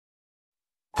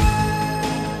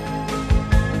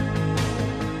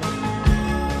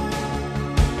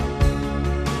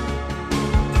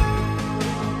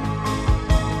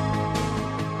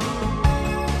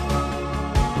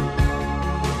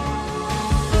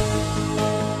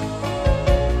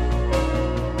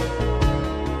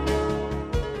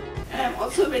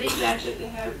also very glad that they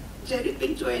have Jerry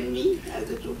Pinto and me as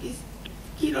the two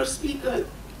keynote speakers,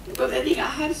 because I think I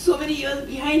have so many years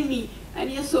behind me and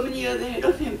he has so many years ahead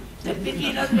of him that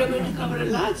between us we are going to cover a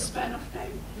large span of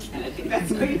time. And I think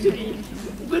that's going to be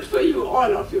good for you,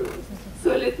 all of you.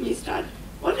 So let me start.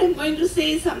 What I'm going to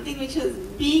say is something which has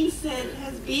been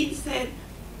said,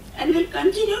 and will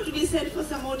continue to be said for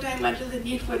some more time until the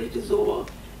need for it is over.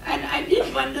 And I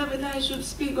did wonder whether I should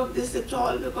speak of this at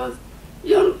all, because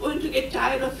you're going to get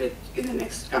tired of it in the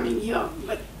next coming year.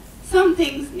 But some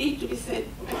things need to be said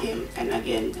again and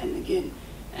again and again.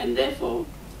 And therefore,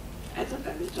 I thought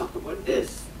I will talk about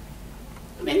this.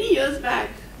 Many years back,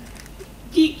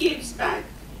 decades back,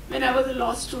 when I was a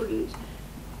law student,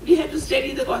 we had to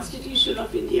study the Constitution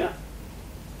of India.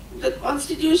 The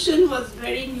Constitution was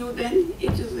very new then, it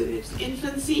was in its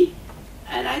infancy,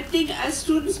 and I think as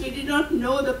students we did not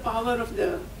know the power of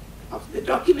the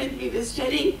document we were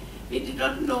studying. We did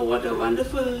not know what a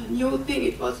wonderful new thing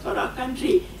it was for our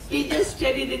country. We just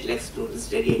studied it like students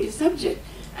study any subject.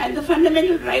 And the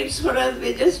fundamental rights for us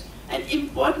were just an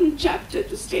important chapter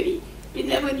to study. We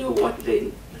never knew what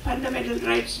the fundamental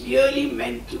rights really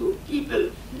meant to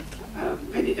people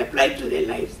when it applied to their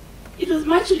lives. It was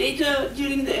much later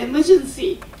during the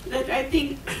emergency that I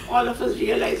think all of us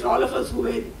realized, all of us who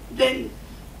were then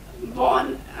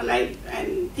born, alive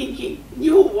and thinking,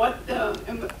 knew what the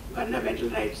fundamental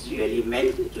rights really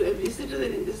meant to every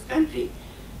citizen in this country.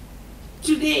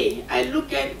 Today, I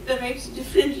look at the rights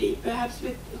differently, perhaps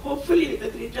hopefully with a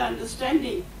greater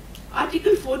understanding.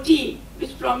 Article 14,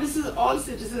 which promises all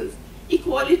citizens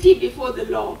equality before the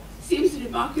law, seems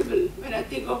remarkable when I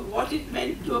think of what it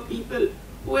meant to a people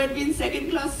who had been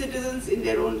second-class citizens in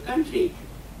their own country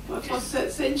for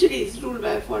centuries ruled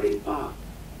by a foreign power.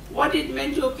 What it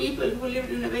meant to a people who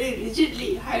lived in a very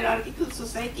rigidly hierarchical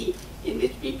society in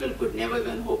which people could never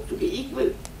even hope to be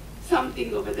equal.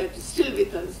 Something over that is still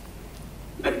with us.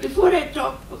 But before I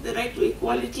talk of the right to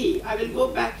equality, I will go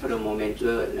back for a moment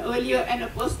to an earlier and a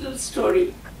personal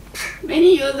story.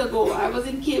 Many years ago, I was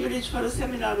in Cambridge for a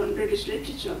seminar on British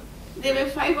literature. There were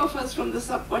 5 of us from the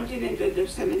subcontinent at that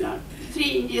seminar, 3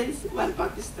 Indians, 1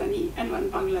 Pakistani, and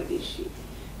 1 Bangladeshi.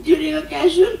 During a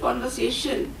casual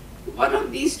conversation, one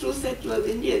of these two said to us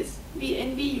Indians, "We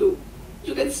envy you.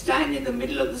 You can stand in the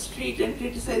middle of the street and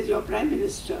criticize your Prime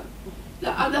Minister."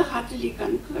 The other heartily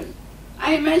concurred.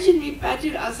 I imagine we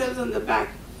patted ourselves on the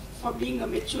back for being a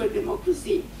mature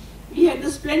democracy. We had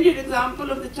the splendid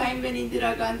example of the time when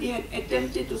Indira Gandhi had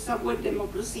attempted to subvert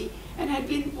democracy and had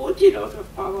been voted out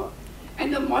of power.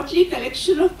 And the motley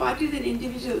collection of parties and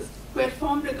individuals who had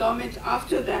formed a government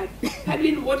after that had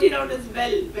been voted out as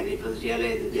well when it was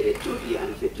realized that they were totally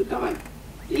unfit to govern.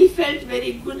 We felt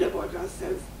very good about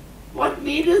ourselves. What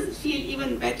made us feel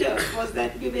even better was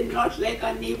that we were not like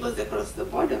our neighbors across the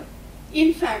border.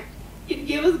 In fact, it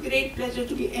gave us great pleasure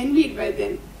to be envied by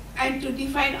them and to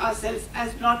define ourselves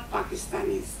as not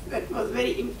Pakistanis. That was a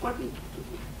very important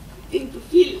thing to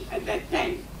feel at that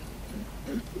time.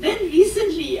 Then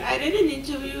recently, I read an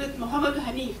interview with Muhammad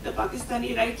Hanif, the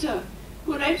Pakistani writer,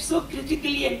 who writes so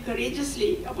critically and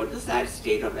courageously about the sad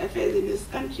state of affairs in his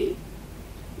country.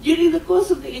 During the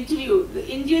course of the interview, the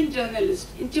Indian journalist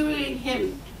interviewing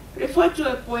him referred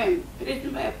to a poem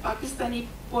written by a Pakistani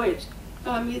poet,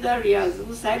 Hamida Riaz,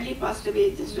 who sadly passed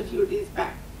away just a few days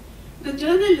back. The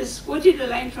journalist quoted a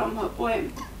line from her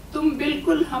poem, "Tum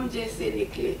bilkul hum jaise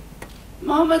nikle."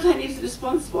 Muhammad Hanif's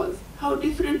response was, "How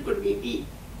different could we be?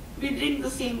 We drink the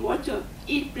same water,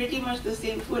 eat pretty much the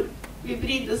same food, we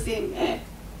breathe the same air."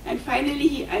 And finally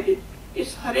he added,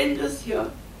 "It's horrendous here,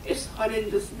 it's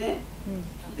horrendous there."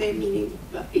 There meaning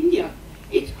India.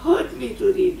 It hurt me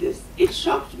to read this. It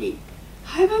shocked me.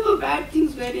 However bad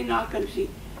things were in our country,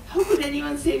 how could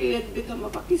anyone say we had become a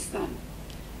Pakistan?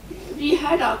 We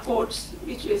had our courts,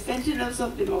 which were sentinels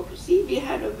of democracy. We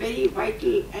had a very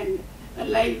vital and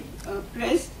alive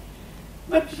press.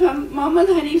 But from Muhammad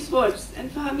Hanif's words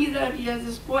and Hamida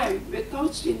Riaz's poem were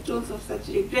couched in tones of such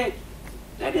regret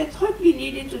that I thought we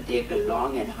needed to take a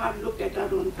long and hard look at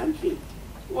our own country.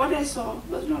 What I saw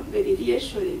was not very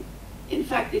reassuring. In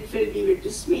fact, it filled me with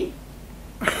dismay.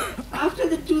 After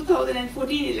the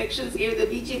 2014 elections gave the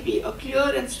BJP a clear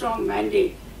and strong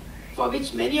mandate, for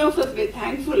which many of us were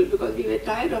thankful because we were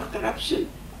tired of corruption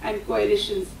and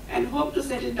coalitions and hoped to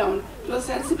settle down to a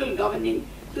sensible governing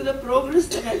to the progress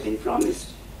that had been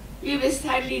promised. We were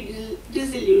sadly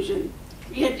disillusioned.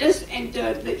 We had just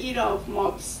entered the era of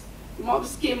mobs.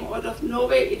 Mobs came out of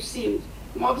nowhere, it seemed.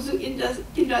 Mobs who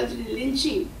indulged in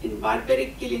lynching, in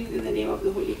barbaric killings in the name of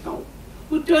the holy cow,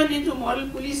 who turned into moral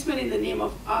policemen in the name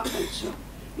of our culture.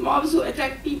 Mobs who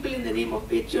attacked people in the name of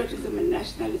patriotism and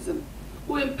nationalism,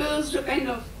 who imposed a kind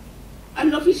of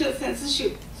unofficial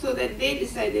censorship so that they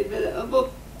decided whether a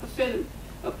book, a film,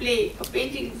 a play, a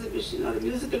painting exhibition, or a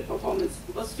musical performance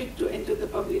was fit to enter the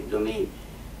public domain.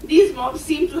 These mobs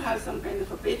seemed to have some kind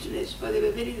of a patronage, for they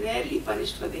were very rarely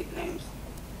punished for their crimes.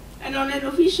 And on an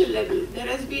official level, there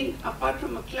has been, apart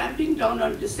from a clamping down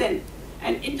on dissent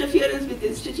and interference with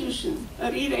institutions,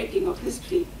 a rewriting of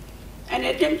history, an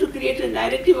attempt to create a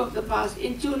narrative of the past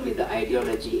in tune with the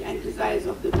ideology and desires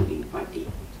of the ruling party.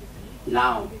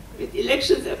 Now, with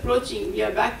elections approaching, we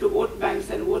are back to vote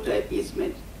banks and voter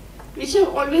appeasement, which have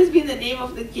always been the name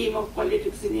of the game of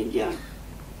politics in India.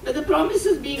 But the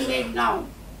promises being made now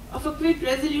of a quick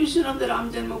resolution of the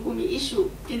Ram Janmabhoomi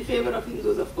issue in favor of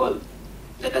Hindus of course,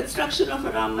 the construction of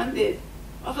a Ram Mandir,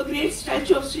 of a great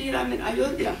statue of Sri Ram in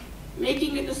Ayodhya,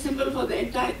 making it a symbol for the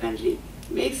entire country,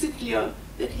 makes it clear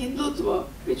that Hindutva,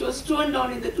 which was torn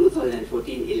down in the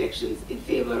 2014 elections in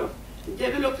favor of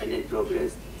development and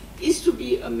progress, is to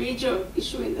be a major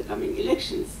issue in the coming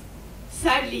elections.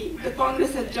 Sadly, the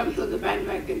Congress has jumped on the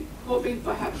bandwagon, hoping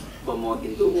perhaps for more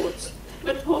Hindu votes.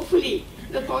 But hopefully,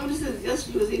 the Congress is just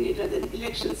using it as an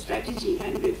election strategy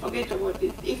and will forget about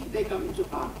it if they come into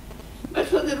power. But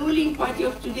for the ruling party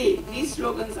of today, these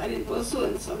slogans are in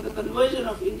pursuance of the conversion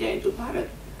of India into Bharat,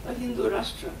 a Hindu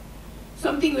Rashtra.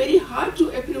 Something very hard to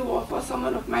approve of for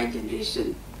someone of my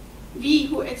generation. We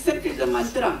who accepted the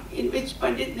mantra in which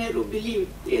Pandit Nehru believed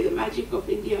lay the magic of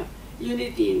India,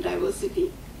 unity in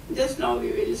diversity. Just now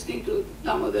we were listening to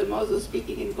Damodar Mauzo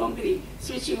speaking in Konkani,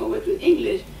 switching over to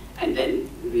English, and then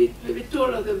we were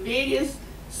told of the various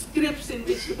scripts in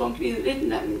which the Konkani is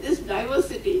written. I mean, this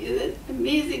diversity is an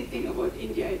amazing thing about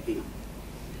India, I think.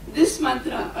 This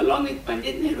mantra, along with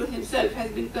Pandit Nehru himself,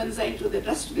 has been consigned to the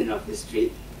dustbin of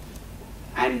history,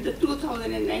 and the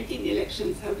 2019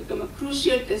 elections have become a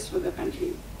crucial test for the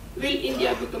country. Will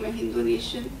India become a Hindu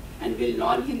nation, and will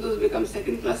non-Hindus become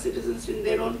second-class citizens in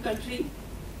their own country?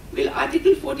 Will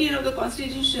Article 14 of the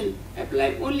Constitution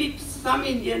apply only to some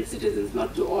Indian citizens,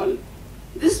 not to all?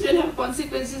 This will have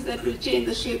consequences that will change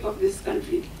the shape of this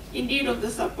country, indeed of the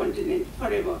subcontinent,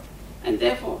 forever, and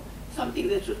therefore something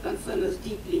that should concern us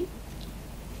deeply.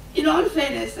 In all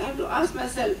fairness, I have to ask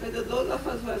myself whether those of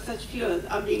us who have such fears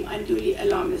are being unduly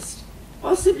alarmist.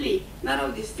 Possibly, none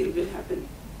of these things will happen.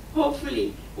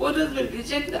 Hopefully, voters will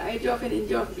reject the idea of an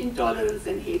India of intolerance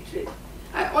and hatred.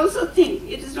 I also think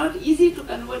it is not easy to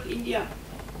convert India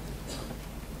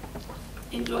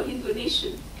into a Hindu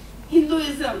nation.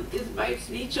 Hinduism is by its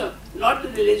nature not a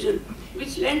religion,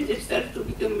 which lends itself to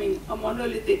becoming a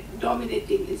monolithic,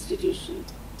 dominating institution.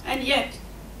 And yet,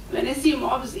 when I see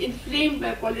mobs inflamed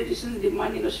by politicians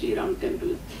demanding a Sri Ram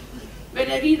temple, when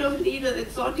I read of leaders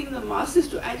exhorting the masses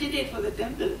to agitate for the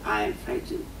temple, I am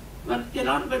frightened. One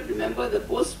cannot but remember the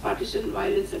post-partition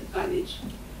violence and carnage.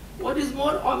 What is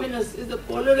more ominous is the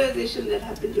polarization that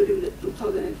happened during the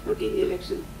 2014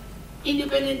 election.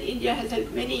 Independent India has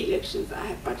held many elections. I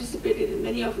have participated in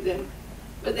many of them.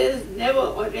 But there has never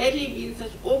or rarely been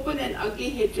such open and ugly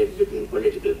hatred between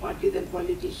political parties and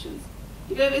politicians.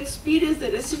 We have experienced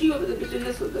the residue of the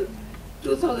bitterness of the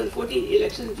 2014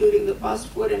 elections during the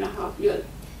past 4.5 years.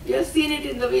 We have seen it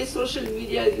in the way social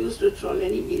media is used to troll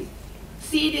enemies,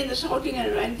 see it in the shouting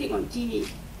and ranting on TV,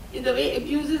 in the way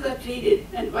abuses are traded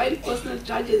and wild personal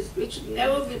charges which should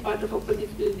never be part of a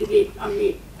political debate are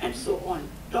made, and so on.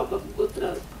 Talk of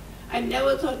Gotras. I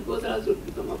never thought Gotras would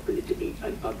become a political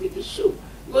and public issue.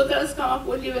 Gotras come up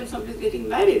only when somebody is getting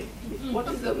married. What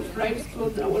is the bride's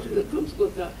Gotra? What is the groom's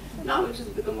Gotra? Now it has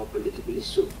become a political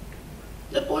issue.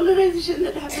 The polarization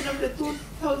that happened after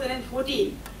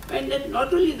 2014 meant that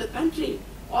not only the country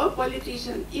or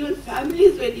politicians, even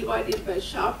families were divided by a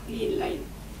sharp, clean line.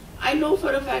 I know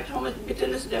for a fact how much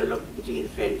bitterness developed between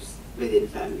friends within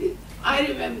families. I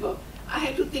remember I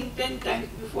had to think 10 times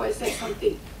before I said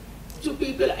something to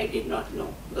people I did not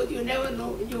know, because you never know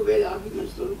where the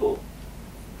arguments will go.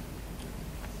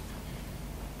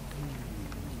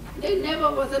 There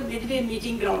never was a midway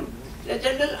meeting ground. The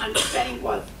general understanding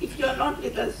was, if you are not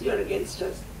with us, you are against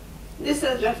us. This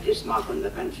has left its mark on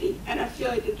the country, and I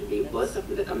fear it will be worse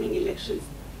after the coming elections.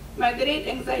 My great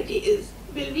anxiety is,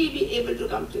 will we be able to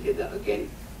come together again?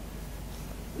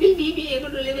 Will we be able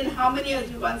to live in harmony as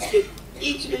we once did?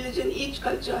 Each religion, each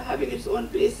culture having its own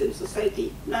place in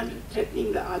society, none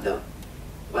threatening the other.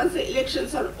 Once the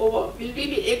elections are over, will we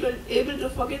be able to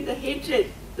forget the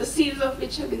hatred, the seeds of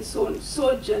which have been sown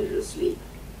so generously?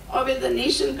 Or will the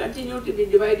nation continue to be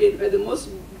divided by the most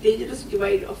dangerous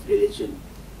divide of religion?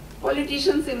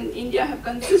 Politicians in India have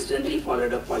consistently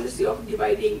followed a policy of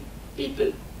dividing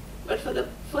people, but for the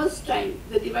first time,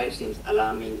 the divide seems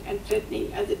alarming and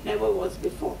threatening as it never was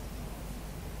before.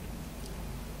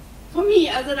 For me,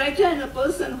 as a writer and a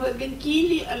person who has been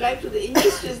keenly alive to the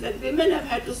injustice that women have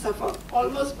had to suffer,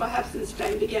 almost perhaps since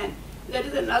time began, that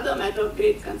is another matter of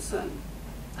great concern.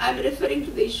 I am referring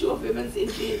to the issue of women's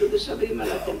entry into the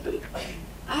Sabrimala temple.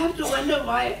 I have to wonder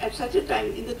why, at such a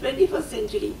time in the 21st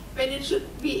century, when it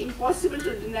should be impossible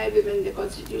to deny women their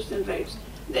constitutional rights,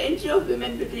 the entry of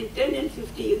women between 10 and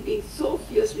 50 is being so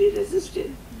fiercely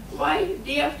resisted. Why,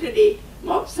 day after day,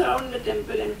 mobs surround the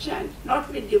temple and chant,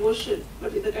 not with devotion,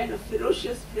 but with a kind of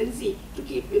ferocious frenzy to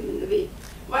keep women away.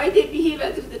 Why they behave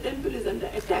as if the temple is under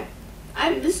attack.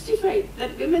 I am mystified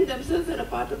that women themselves are a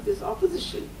part of this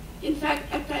opposition. In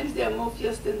fact, at times they are more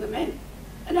fierce than the men.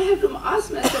 And I have to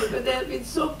ask myself whether they have been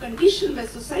so conditioned by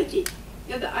society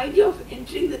that the idea of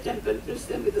entering the temple fills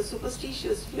them with a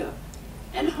superstitious fear.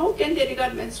 And how can they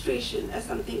regard menstruation as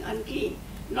something unclean,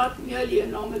 not merely a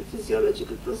normal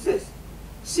physiological process?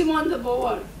 Simone de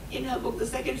Beauvoir, in her book The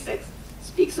Second Sex,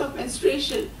 speaks of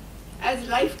menstruation as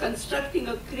life constructing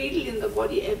a cradle in the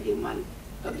body every month,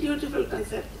 a beautiful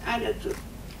concept and a truth.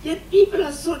 Yet people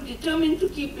are so determined to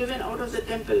keep women out of the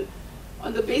temple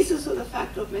on the basis of the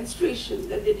fact of menstruation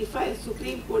that they defy a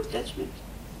Supreme Court judgment.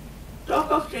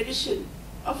 Talk of tradition,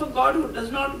 of a God who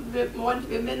does not want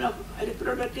women of a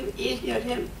reproductive age near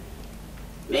him,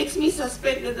 makes me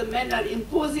suspect that the men are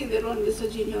imposing their own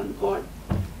misogyny on God.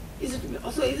 Is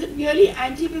it merely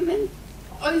anti-women?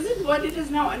 Or is it what it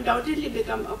has now undoubtedly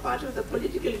become, a part of the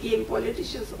political game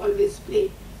politicians always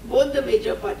play? Both the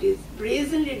major parties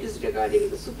brazenly disregarding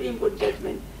the Supreme Court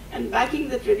judgment and backing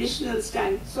the traditional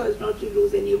stand so as not to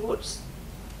lose any votes.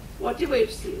 Whatever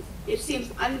it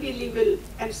seems unbelievable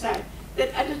and sad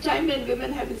that at a time when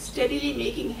women have been steadily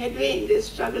making headway in their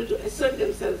struggle to assert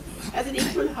themselves as an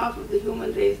equal half of the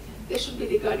human race, they should be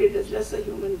regarded as lesser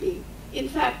human beings. In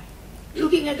fact,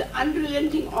 looking at the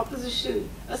unrelenting opposition,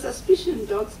 a suspicion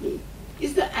dogs me.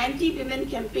 Is the anti-women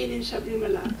campaign in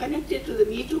Sabrimala connected to the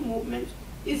Me Too movement?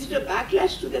 Is it a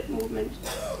backlash to that movement?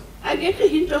 I get a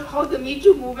hint of how the Me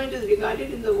Too movement is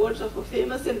regarded in the words of a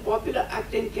famous and popular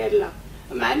actor in Kerala,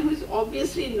 a man who is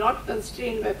obviously not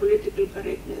constrained by political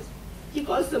correctness. He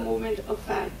calls the movement a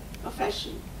fad, a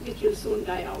fashion, which will soon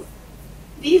die out.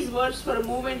 These words for a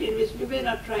movement in which women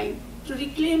are trying to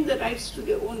reclaim the rights to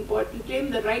their own body, reclaim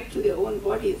the right to their own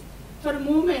bodies, for a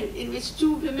movement in which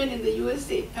 2 women in the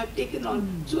USA have taken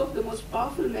on 2 of the most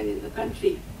powerful men in the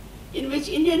country, in which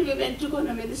Indian women took on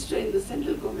a minister in the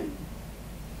central government.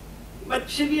 But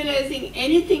trivializing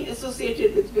anything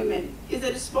associated with women is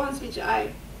a response which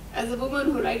I, as a woman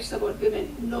who writes about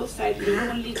women, know sadly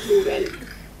only too well.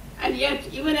 And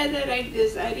yet, even as I write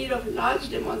this, I read of large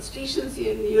demonstrations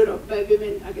here in Europe by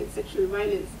women against sexual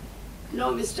violence.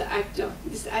 No, Mr. Actor,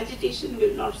 this agitation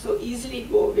will not so easily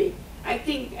go away. I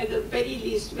think, at the very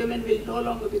least, women will no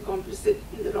longer be complicit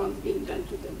in the wrongs being done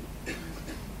to them.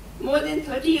 More than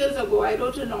 30 years ago, I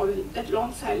wrote a novel, That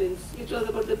Long Silence, which was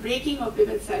about the breaking of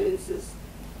women's silences.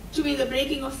 To me, the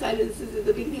breaking of silences is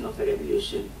the beginning of a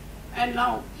revolution. And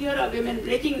now, here are women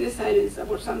breaking their silence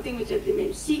about something which had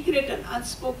remained secret and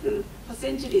unspoken for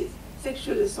centuries,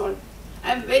 sexual assault.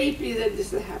 I am very pleased that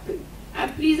this has happened. I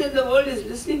am pleased that the world is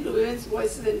listening to women's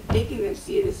voices and taking them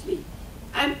seriously.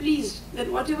 I am pleased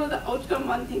that whatever the outcome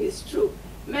one thing is true,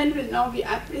 men will now be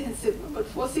apprehensive about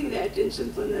forcing their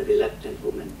attention on a reluctant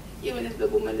woman, even if the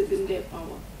woman is in their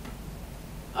power.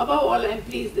 Above all, I am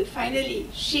pleased that finally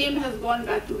shame has gone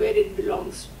back to where it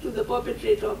belongs, to the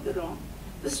perpetrator of the wrong.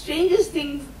 The strangest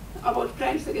thing about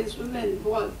crimes against women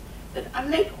was that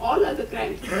unlike all other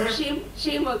crimes,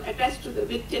 shame was attached to the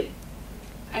victim,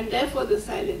 and therefore the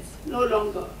silence, no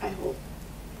longer, I hope.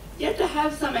 Yet I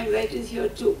have some anxieties here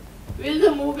too. Will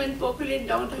the movement percolate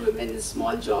down to women in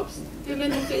small jobs,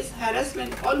 women who face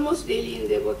harassment almost daily in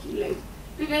their working life,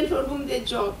 women for whom their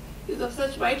job is of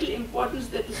such vital importance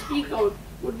that to speak out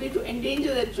would be to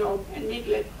endanger their job and make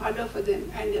life harder for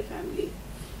them and their families?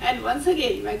 And once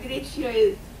again, my great fear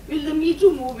is, will the Me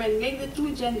Too movement make the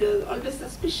 2 genders always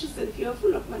suspicious and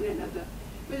fearful of one another?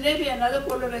 Will there be another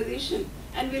polarization?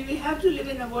 And will we have to live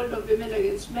in a world of women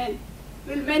against men?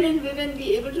 Will men and women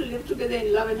be able to live together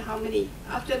in love and harmony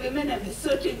after women have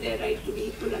asserted their right to be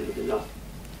equal under the law?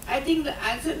 I think the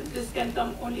answer to this can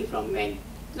come only from men.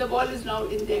 The ball is now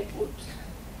in their court.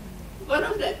 One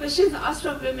of the questions asked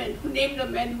of women who named the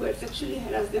men who had sexually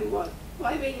harassed them was,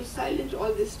 why were you silent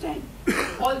all this time,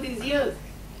 all these years?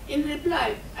 In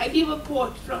reply, I give a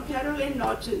quote from Caroline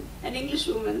Norton, an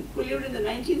Englishwoman who lived in the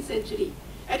 19th century,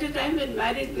 at a time when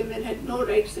married women had no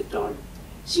rights at all.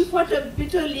 She fought a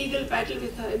bitter legal battle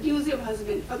with her abusive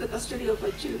husband for the custody of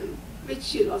her children, which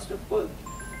she lost, of course.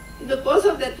 In the course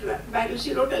of that battle,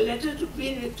 she wrote a letter to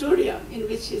Queen Victoria in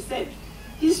which she said,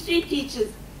 history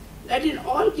teaches that in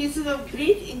all cases of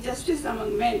great injustice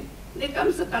among men, there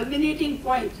comes a culminating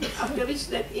point after which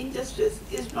that injustice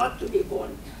is not to be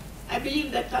borne. I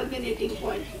believe that culminating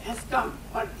point has come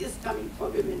or is coming for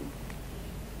women.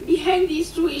 Behind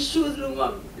these two issues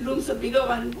looms a bigger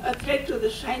one, a threat to the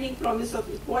shining promise of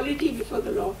equality before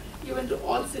the law given to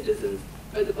all citizens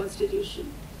by the Constitution.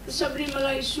 The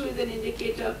Sabrimala issue is an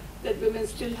indicator that women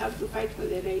still have to fight for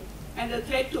their rights, and the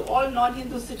threat to all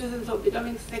non-Hindu citizens of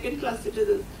becoming second-class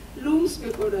citizens looms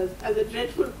before us as a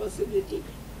dreadful possibility.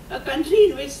 A country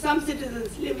in which some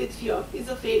citizens live with fear is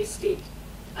a failed state.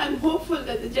 I am hopeful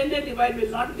that the gender divide will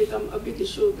not become a big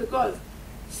issue because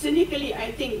cynically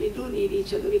I think we do need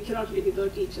each other. We cannot live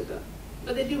without each other.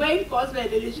 But the divide caused by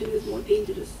religion is more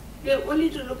dangerous. We have only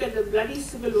to look at the bloody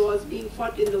civil wars being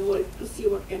fought in the world to see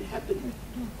what can happen.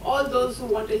 All those who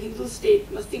want a Hindu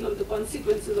state must think of the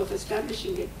consequences of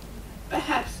establishing it.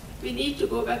 Perhaps we need to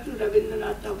go back to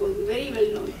Rabindranath Tagore's very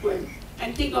well-known poem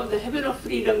and think of the heaven of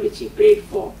freedom which he prayed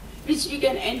for, which we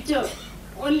can enter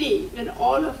only when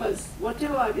all of us,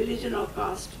 whatever our religion or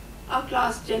caste, our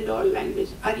class, gender or language,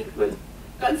 are equal.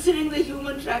 Considering the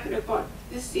human track record,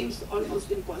 this seems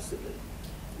almost impossible.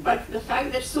 But the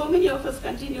fact that so many of us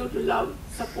continue to love,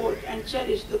 support and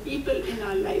cherish the people in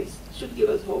our lives should give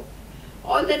us hope.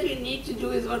 All that we need to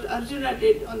do is what Arjuna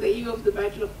did on the eve of the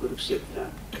battle of Kurukshetra.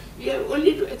 We have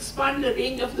only to expand the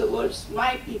range of the words,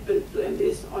 my people, to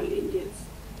embrace all Indians.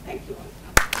 Thank you all.